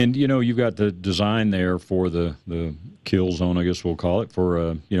 And, you've got the design there for the kill zone, I guess we'll call it,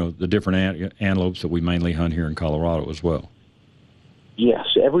 for, the different antelopes that we mainly hunt here in Colorado as well. Yes.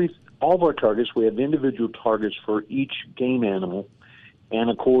 All of our targets, we have individual targets for each game animal. And,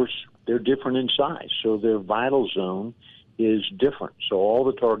 of course, they're different in size. So their vital zone is different. So all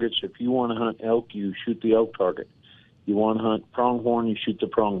the targets, if you want to hunt elk, you shoot the elk target. You want to hunt pronghorn, you shoot the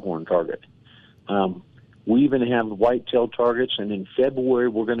pronghorn target. We even have whitetail targets, and in February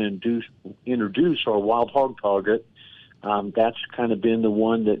we're going to introduce our wild hog target. That's kind of been the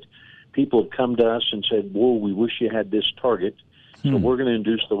one that people have come to us and said, whoa, we wish you had this target. So we're going to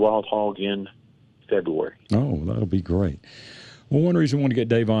introduce the wild hog in February. Oh, that'll be great. Well, one reason we want to get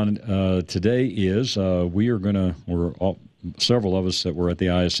Dave on today is several of us that were at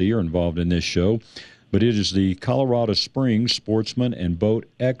the ISE are involved in this show, but it is the Colorado Springs Sportsman and Boat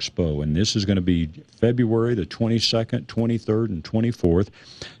Expo, and this is going to be February the 22nd, 23rd, and 24th,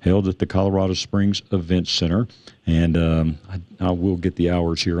 held at the Colorado Springs Event Center. And I will get the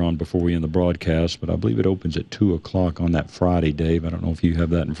hours here on before we end the broadcast, but I believe it opens at 2 o'clock on that Friday, Dave. I don't know if you have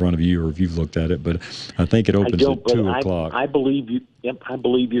that in front of you or if you've looked at it, but I think it opens at 2 o'clock. I believe you. Yep, I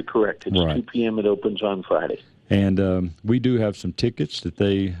believe you're correct. It's right. 2 p.m. It opens on Friday. And we do have some tickets that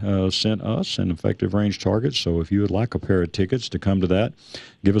they sent us and effective range targets. So if you would like a pair of tickets to come to that,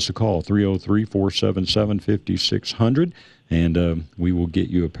 give us a call, 303-477-5600, and we will get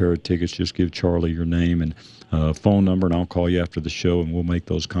you a pair of tickets. Just give Charlie your name and phone number, and I'll call you after the show, and we'll make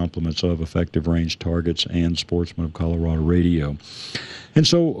those compliments of Effective Range Targets and Sportsman of Colorado Radio. And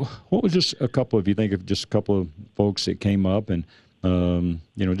so what was just a couple of folks that came up and,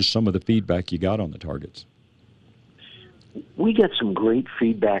 just some of the feedback you got on the targets? We got some great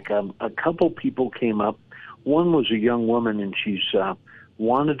feedback. A couple people came up. One was a young woman, and she's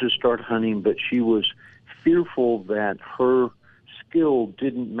wanted to start hunting, but she was fearful that her skill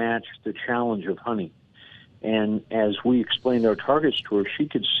didn't match the challenge of hunting. And as we explained our targets to her, she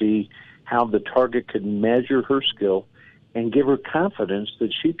could see how the target could measure her skill and give her confidence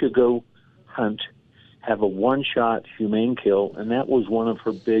that she could go hunt, have a one-shot humane kill, and that was one of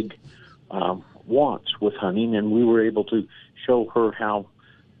her big wants with hunting, and we were able to show her how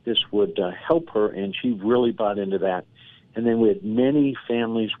this would help her, and she really bought into that. And then we had many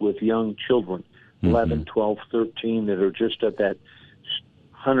families with young children, 11, 12, 13, that are just at that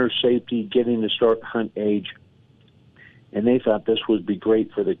hunter safety, getting to start hunt age, and they thought this would be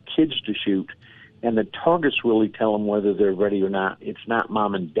great for the kids to shoot. And the targets really tell them whether they're ready or not. It's not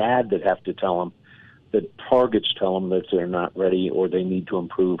mom and dad that have to tell them. The targets tell them that they're not ready or they need to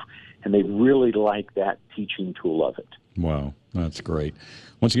improve. And they really like that teaching tool of it. Wow, that's great.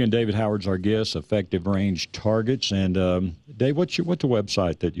 Once again, David Howard's our guest, Effective Range Targets. And Dave, what's the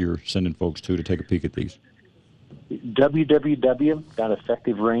website that you're sending folks to take a peek at these?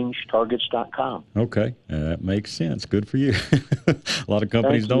 www.effectiverangetargets.com. Okay, that makes sense. Good for you. A lot of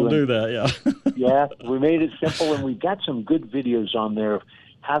companies don't do that, yeah. Yeah, we made it simple, and we've got some good videos on there of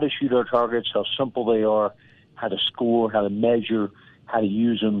how to shoot our targets, how simple they are, how to score, how to measure, how to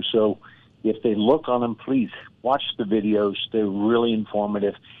use them. So if they look on them, please watch the videos. They're really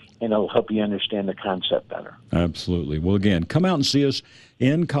informative, and it'll help you understand the concept better. Absolutely. Well, again, come out and see us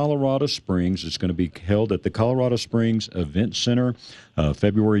in Colorado Springs. It's going to be held at the Colorado Springs Event Center,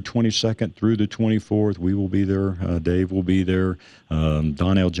 February 22nd through the 24th. We will be there. Dave will be there.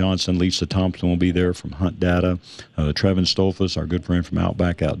 Donnell Johnson, Lisa Thompson will be there from Hunt Data. Trevin Stolfus, our good friend from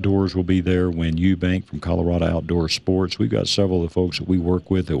Outback Outdoors, will be there. Wynn Eubank from Colorado Outdoor Sports. We've got several of the folks that we work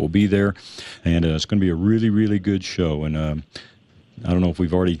with that will be there, and it's going to be a really, really good show. And I don't know if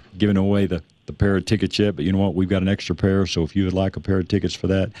we've already given away the pair of tickets yet, but you know what? We've got an extra pair, so if you would like a pair of tickets for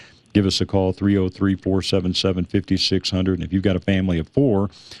that, give us a call, 303-477-5600. And if you've got a family of 4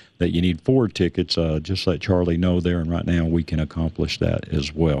 that you need 4 tickets, just let Charlie know there, and right now we can accomplish that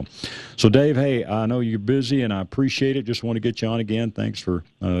as well. So, Dave, hey, I know you're busy, and I appreciate it. Just want to get you on again. Thanks for,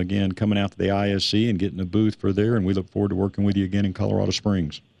 again, coming out to the ISE and getting the booth for there, and we look forward to working with you again in Colorado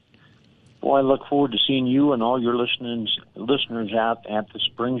Springs. Well, I look forward to seeing you and all your listeners out at the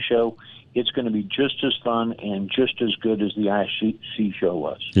Spring Show. It's going to be just as fun and just as good as the ISE show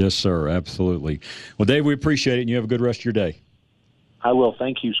was. Yes, sir, absolutely. Well, Dave, we appreciate it, and you have a good rest of your day. I will.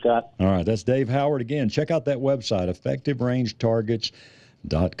 Thank you, Scott. All right, that's Dave Howard. Again, check out that website,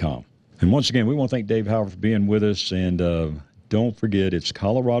 effectiverangetargets.com. And once again, we want to thank Dave Howard for being with us, and don't forget, it's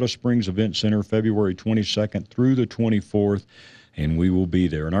Colorado Springs Event Center, February 22nd through the 24th. And we will be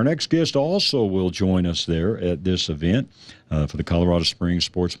there. And our next guest also will join us there at this event for the Colorado Springs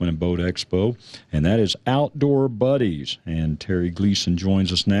Sportsman and Boat Expo, and that is Outdoor Buddies. And Terry Gleason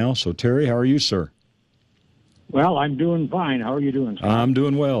joins us now. So, Terry, how are you, sir? Well, I'm doing fine. How are you doing, sir? I'm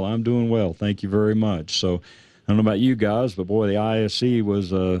doing well. Thank you very much. So, I don't know about you guys, but, boy, the ISE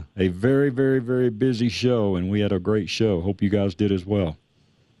was a very, very, very busy show, and we had a great show. Hope you guys did as well.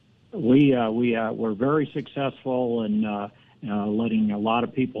 We were very successful in letting a lot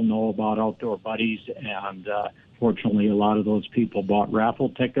of people know about Outdoor Buddies, and fortunately, a lot of those people bought raffle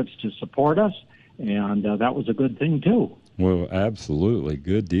tickets to support us, and that was a good thing, too. Well, absolutely.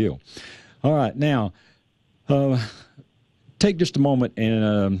 Good deal. All right. Now, take just a moment,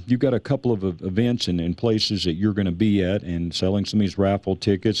 and you've got a couple of events and places that you're going to be at and selling some of these raffle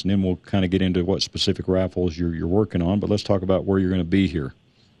tickets, and then we'll kind of get into what specific raffles you're working on. But let's talk about where you're going to be here.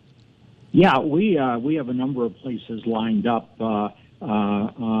 Yeah, we have a number of places lined up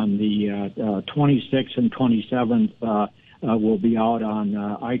on the 26th and 27th. We'll be out on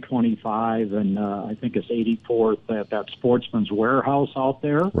I-25 and I think it's 84th at that Sportsman's Warehouse out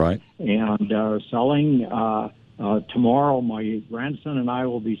there. Right. And selling tomorrow, my grandson and I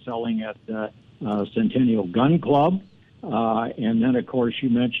will be selling at Centennial Gun Club. And then, of course, you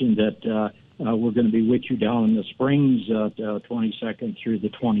mentioned that we're going to be with you down in the Springs 22nd through the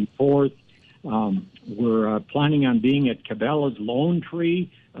 24th. We're planning on being at Cabela's Lone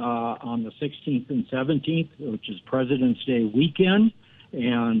Tree on the 16th and 17th, which is President's Day weekend,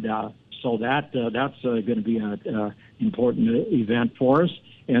 and so that's going to be an important event for us.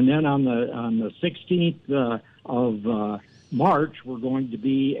 And then on the 16th of March, we're going to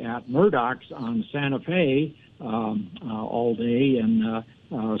be at Murdoch's on Santa Fe all day, and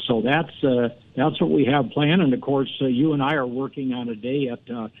so that's what we have planned. And of course, you and I are working on a day at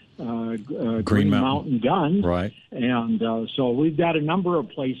Green Mountain Guns, right? And so we've got a number of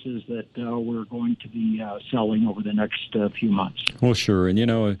places that we're going to be selling over the next few months. Well, sure. And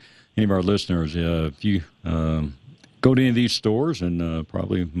any of our listeners, if you go to any of these stores, and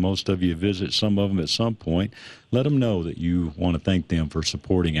probably most of you visit some of them at some point, let them know that you want to thank them for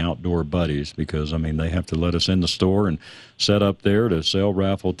supporting Outdoor Buddies, because, I mean, they have to let us in the store and set up there to sell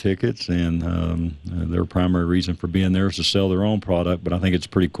raffle tickets, and their primary reason for being there is to sell their own product. But I think it's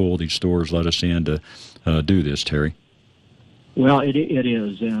pretty cool these stores let us in to do this, Terry. Well, it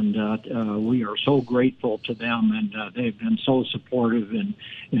is, and we are so grateful to them, and they've been so supportive in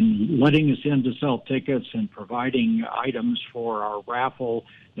letting us in to sell tickets and providing items for our raffle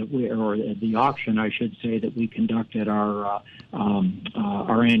or the auction, I should say, that we conduct at our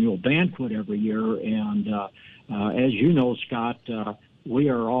annual banquet every year. And as you know, Scott, we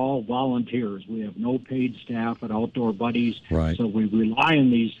are all volunteers. We have no paid staff at Outdoor Buddies, right. So we rely on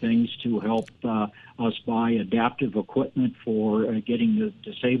these things to help us buy adaptive equipment for getting the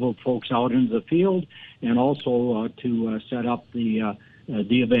disabled folks out into the field, and also to set up the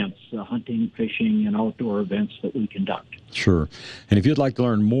events, hunting, fishing, and outdoor events that we conduct. Sure. And if you'd like to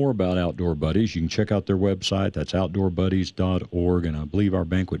learn more about Outdoor Buddies, you can check out their website. That's outdoorbuddies.org, and I believe our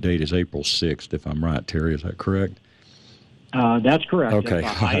banquet date is April 6th, if I'm right, Terry. Is that correct? That's correct. Okay.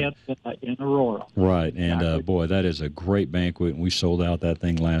 Hyatt in Aurora. Right, and boy, that is a great banquet, and we sold out that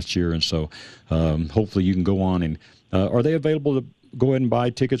thing last year, and so hopefully you can go on and are they available to go ahead and buy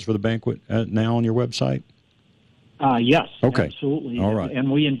tickets for the banquet now on your website? Yes, okay. Absolutely. All right. And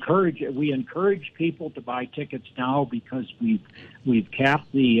we encourage people to buy tickets now, because we've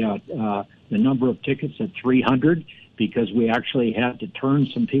capped the number of tickets at 300. Because we actually had to turn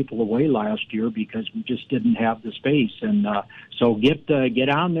some people away last year because we just didn't have the space. And so get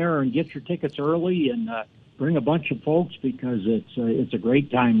on there and get your tickets early, and bring a bunch of folks, because it's a great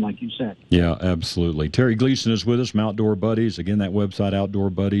time, like you said. Yeah, absolutely. Terry Gleason is with us from Outdoor Buddies. Again, that website,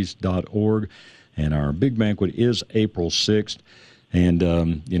 outdoorbuddies.org. And our big banquet is April 6th. And,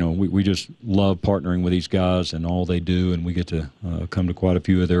 we just love partnering with these guys and all they do, and we get to come to quite a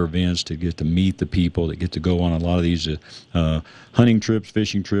few of their events to get to meet the people that get to go on a lot of these hunting trips,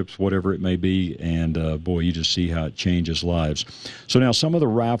 fishing trips, whatever it may be, and, boy, you just see how it changes lives. So now some of the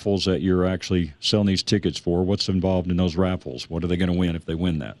raffles that you're actually selling these tickets for, what's involved in those raffles? What are they going to win if they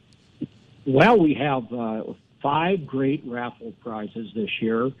win that? Well, we have 5 great raffle prizes this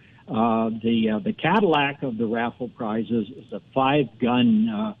year. The Cadillac of the raffle prizes is a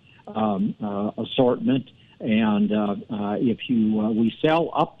 5-gun assortment, and we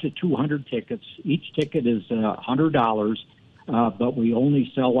sell up to 200 tickets. Each ticket is $100, but we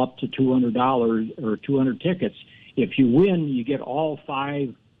only sell up to $200 or 200 tickets. If you win, you get all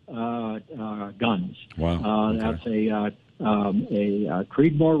 5 guns. Wow! That's a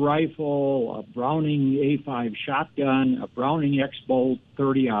Creedmoor rifle, a Browning A5 shotgun, a Browning X-Bolt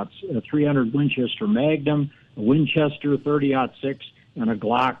 300 Winchester Magnum, a Winchester 30-06, and a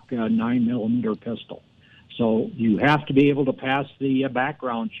Glock 9mm pistol. So you have to be able to pass the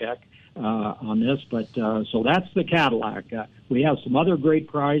background check on this. But so that's the Cadillac. We have some other great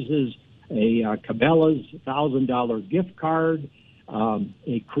prizes: a Cabela's $1,000 gift card, a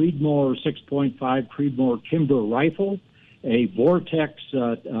Creedmoor 6.5 Creedmoor Kimber rifle, a Vortex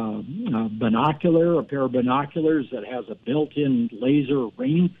binocular, a pair of binoculars that has a built-in laser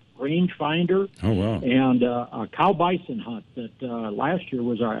rangefinder. Oh, wow. And a cow bison hunt that last year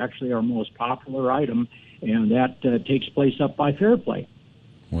was actually our most popular item, and that takes place up by Fairplay.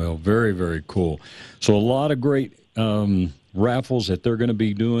 Well, very, very cool. So a lot of great raffles that they're going to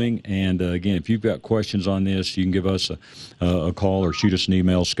be doing. And, again, if you've got questions on this, you can give us a call or shoot us an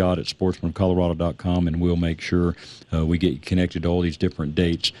email, scott@sportsmanofcolorado.com, and we'll make sure we get you connected to all these different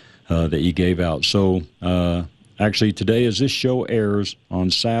dates that you gave out. So, actually, today, as this show airs on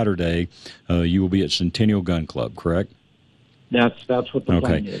Saturday, you will be at Centennial Gun Club, correct? That's what the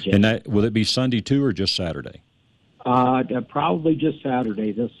plan is. Yes. And will it be Sunday, too, or just Saturday? Probably just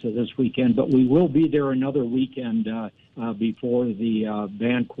Saturday this weekend, but we will be there another weekend before the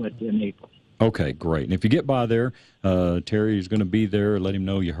banquet in April. Okay, great. And if you get by there, Terry is going to be there. Let him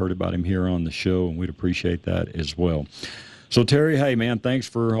know you heard about him here on the show, and we'd appreciate that as well. So, Terry, hey, man, thanks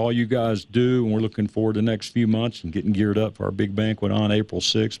for all you guys do, and we're looking forward to the next few months and getting geared up for our big banquet on April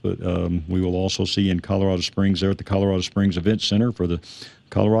 6th. But we will also see you in Colorado Springs there at the Colorado Springs Event Center for the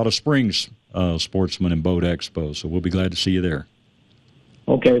Colorado Springs Sportsman and Boat Expo. So we'll be glad to see you there.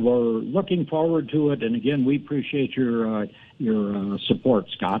 Okay, we're looking forward to it, and again, we appreciate your support,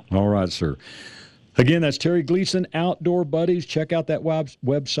 Scott. All right, sir. Again, that's Terry Gleason, Outdoor Buddies. Check out that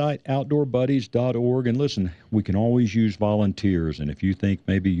website, outdoorbuddies.org. And listen, we can always use volunteers. And if you think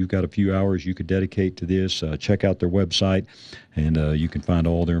maybe you've got a few hours you could dedicate to this, check out their website, and you can find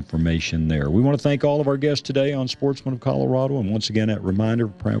all their information there. We want to thank all of our guests today on Sportsman of Colorado. And once again, that reminder,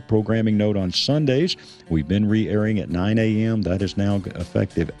 programming note on Sundays, we've been re-airing at 9 a.m. That is now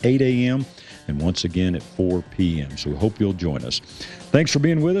effective 8 a.m. and once again at 4 p.m. So we hope you'll join us. Thanks for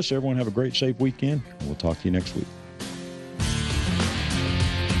being with us. Everyone have a great, safe weekend, and we'll talk to you next week.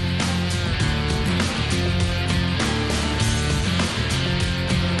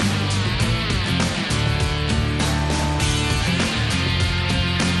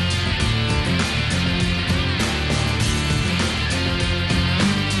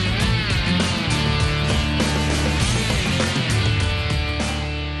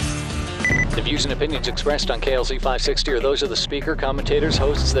 The views and opinions expressed on KLZ 560 are those of the speaker, commentators,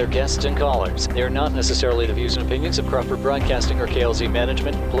 hosts, their guests, and callers. They are not necessarily the views and opinions of Crawford Broadcasting or KLZ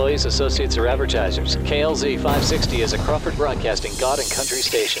management, employees, associates, or advertisers. KLZ 560 is a Crawford Broadcasting God and Country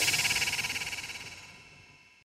station.